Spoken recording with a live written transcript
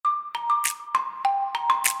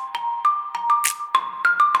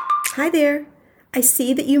Hi there. I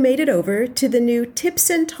see that you made it over to the new Tips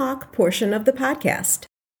and Talk portion of the podcast.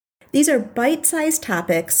 These are bite-sized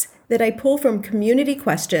topics that I pull from community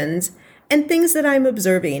questions and things that I'm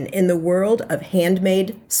observing in the world of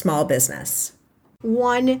handmade small business.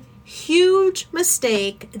 One huge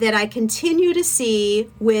mistake that I continue to see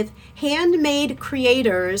with handmade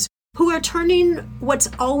creators who are turning what's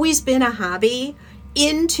always been a hobby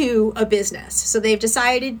into a business. So they've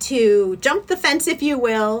decided to jump the fence, if you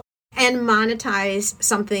will, and monetize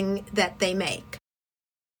something that they make.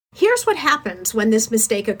 Here's what happens when this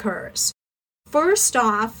mistake occurs. First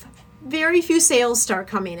off, very few sales start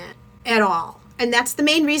coming in at all. And that's the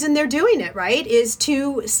main reason they're doing it, right? Is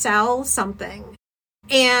to sell something.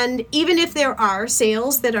 And even if there are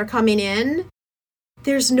sales that are coming in,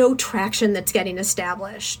 there's no traction that's getting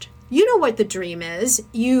established. You know what the dream is.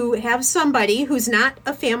 You have somebody who's not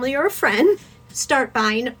a family or a friend start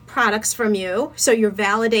buying products from you. So you're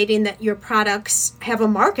validating that your products have a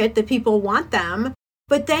market, that people want them.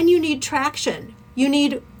 But then you need traction. You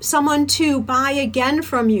need someone to buy again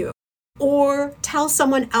from you or tell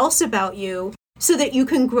someone else about you so that you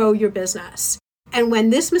can grow your business. And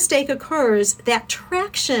when this mistake occurs, that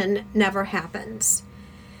traction never happens.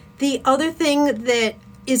 The other thing that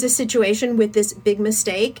is a situation with this big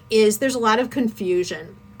mistake is there's a lot of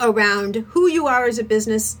confusion around who you are as a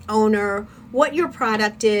business owner, what your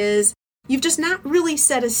product is. You've just not really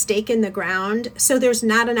set a stake in the ground, so there's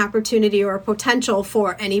not an opportunity or a potential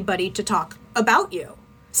for anybody to talk about you.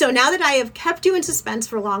 So now that I have kept you in suspense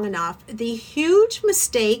for long enough, the huge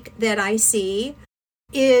mistake that I see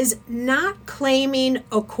is not claiming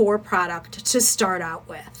a core product to start out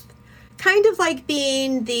with. Kind of like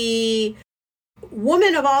being the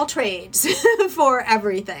woman of all trades for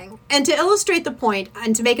everything. And to illustrate the point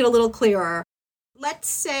and to make it a little clearer, let's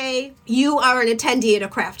say you are an attendee at a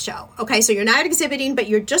craft show. Okay, so you're not exhibiting, but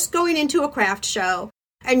you're just going into a craft show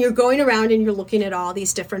and you're going around and you're looking at all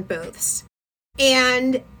these different booths.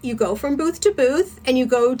 And you go from booth to booth and you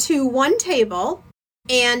go to one table,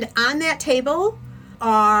 and on that table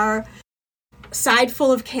are a side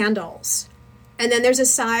full of candles. And then there's a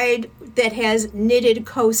side that has knitted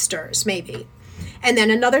coasters, maybe. And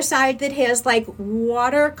then another side that has like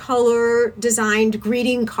watercolor designed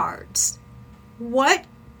greeting cards. What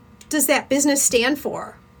does that business stand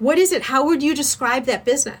for? What is it? How would you describe that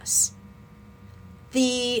business?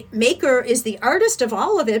 The maker is the artist of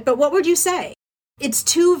all of it, but what would you say? It's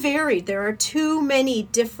too varied. There are too many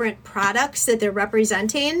different products that they're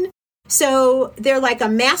representing. So they're like a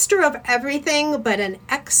master of everything, but an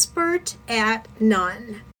expert at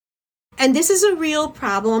none. And this is a real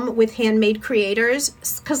problem with handmade creators,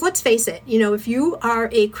 because let's face it, if you are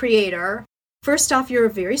a creator, first off, you're a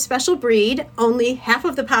very special breed. Only half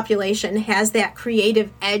of the population has that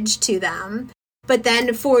creative edge to them. But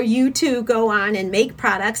then for you to go on and make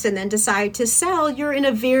products and then decide to sell, you're in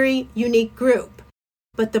a very unique group.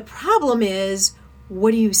 But the problem is,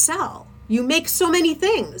 what do you sell? You make so many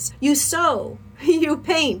things. You sew, you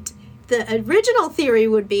paint. The original theory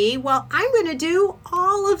would be, well, I'm going to do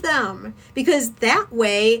all of them because that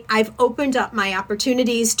way I've opened up my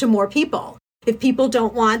opportunities to more people. If people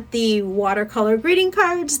don't want the watercolor greeting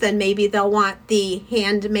cards, then maybe they'll want the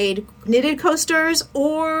handmade knitted coasters,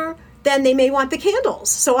 or then they may want the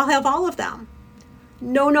candles. So I'll have all of them.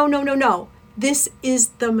 No. This is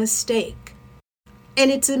the mistake.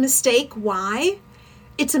 And it's a mistake. Why?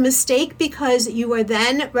 It's a mistake because you are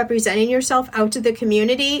then representing yourself out to the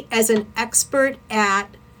community as an expert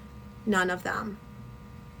at none of them.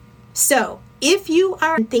 So if you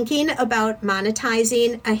are thinking about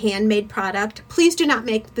monetizing a handmade product, please do not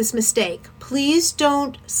make this mistake. Please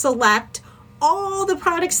don't select all the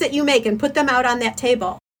products that you make and put them out on that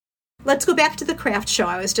table. Let's go back to the craft show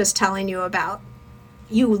I was just telling you about.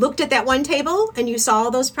 You looked at that one table and you saw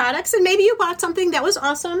all those products and maybe you bought something that was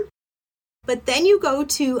awesome. But then you go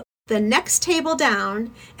to the next table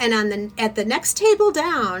down, and at the next table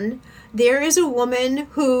down, there is a woman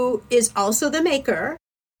who is also the maker,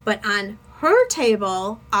 but on her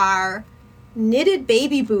table are knitted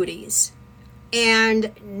baby booties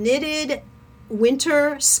and knitted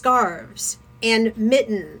winter scarves and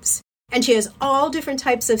mittens. And she has all different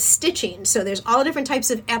types of stitching. So there's all different types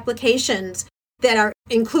of applications that are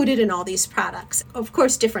included in all these products. Of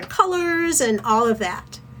course, different colors and all of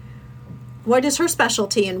that. What is her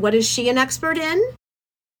specialty and what is she an expert in?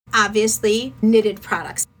 Obviously, knitted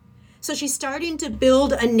products. So she's starting to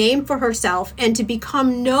build a name for herself and to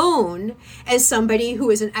become known as somebody who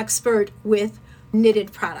is an expert with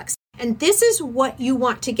knitted products. And this is what you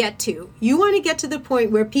want to get to. You want to get to the point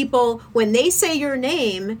where people, when they say your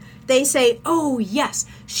name, they say, oh yes,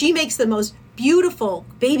 she makes the most beautiful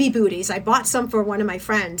baby booties. I bought some for one of my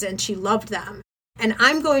friends and she loved them. And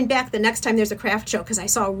I'm going back the next time there's a craft show because I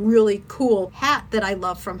saw a really cool hat that I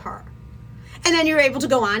love from her. And then you're able to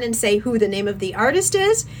go on and say who the name of the artist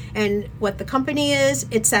is and what the company is,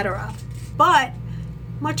 etc. But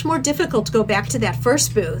much more difficult to go back to that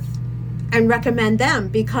first booth and recommend them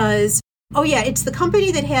because, oh yeah, it's the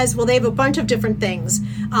company that has, well, they have a bunch of different things.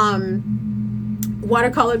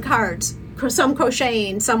 Watercolored cards, some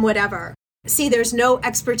crocheting, some whatever. See, there's no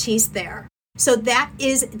expertise there. So that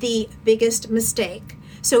is the biggest mistake.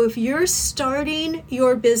 So if you're starting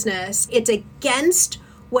your business, it's against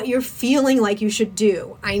what you're feeling like you should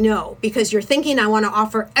do. I know, because you're thinking, I want to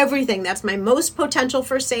offer everything. That's my most potential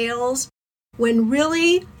for sales. When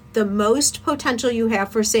really the most potential you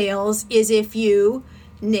have for sales is if you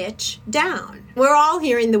niche down. We're all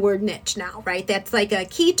hearing the word niche now, right? That's like a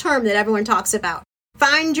key term that everyone talks about.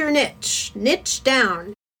 Find your niche, niche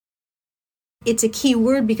down. It's a key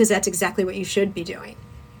word because that's exactly what you should be doing,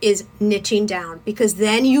 is niching down, because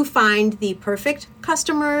then you find the perfect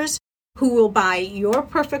customers who will buy your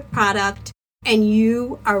perfect product and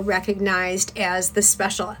you are recognized as the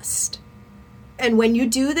specialist. And when you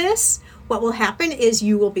do this, what will happen is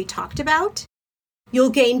you will be talked about.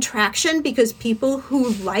 You'll gain traction because people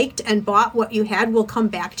who liked and bought what you had will come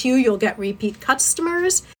back to you. You'll get repeat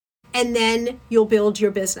customers, and then you'll build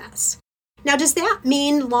your business. Now, does that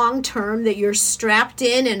mean long-term that you're strapped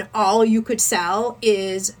in and all you could sell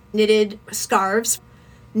is knitted scarves?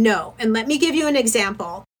 No. And let me give you an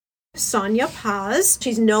example. Sonia Paz,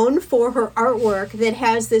 she's known for her artwork that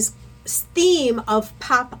has this theme of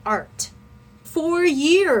pop art. For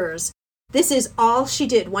years, this is all she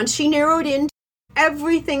did. Once she narrowed in,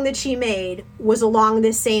 everything that she made was along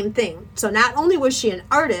this same thing. So not only was she an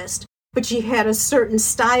artist, but she had a certain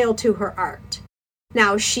style to her art.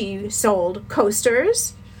 Now, she sold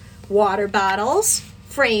coasters, water bottles,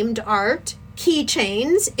 framed art,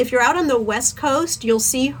 keychains. If you're out on the West Coast, you'll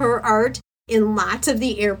see her art in lots of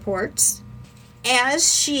the airports.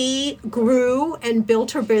 As she grew and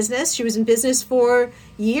built her business, she was in business for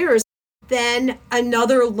years, then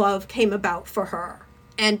another love came about for her.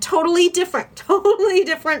 And totally different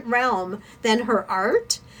realm than her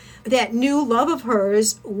art. That new love of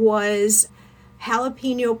hers was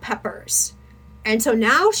jalapeno peppers. And so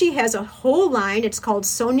now she has a whole line. It's called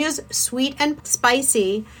Sonia's Sweet and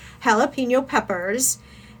Spicy Jalapeno Peppers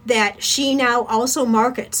that she now also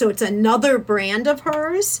markets. So it's another brand of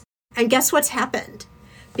hers. And guess what's happened?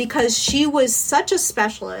 Because she was such a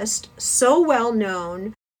specialist, so well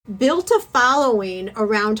known, built a following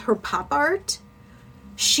around her pop art,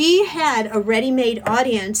 she had a ready-made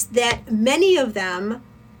audience that many of them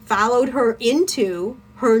followed her into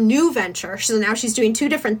her new venture. So now she's doing two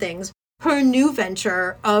different things. Her new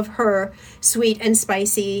venture of her sweet and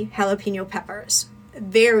spicy jalapeno peppers.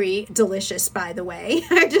 Very delicious, by the way.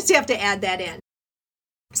 I just have to add that in.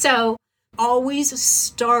 So always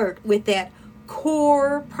start with that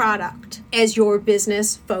core product as your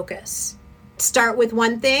business focus. Start with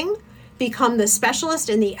one thing, become the specialist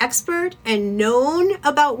and the expert and known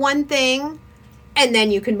about one thing, and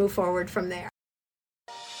then you can move forward from there.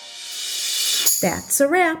 That's a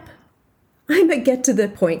wrap. I'm a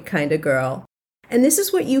get-to-the-point kind of girl, and this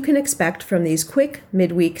is what you can expect from these quick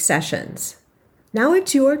midweek sessions. Now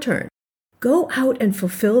it's your turn. Go out and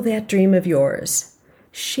fulfill that dream of yours.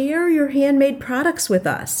 Share your handmade products with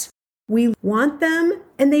us. We want them,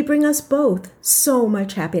 and they bring us both so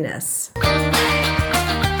much happiness.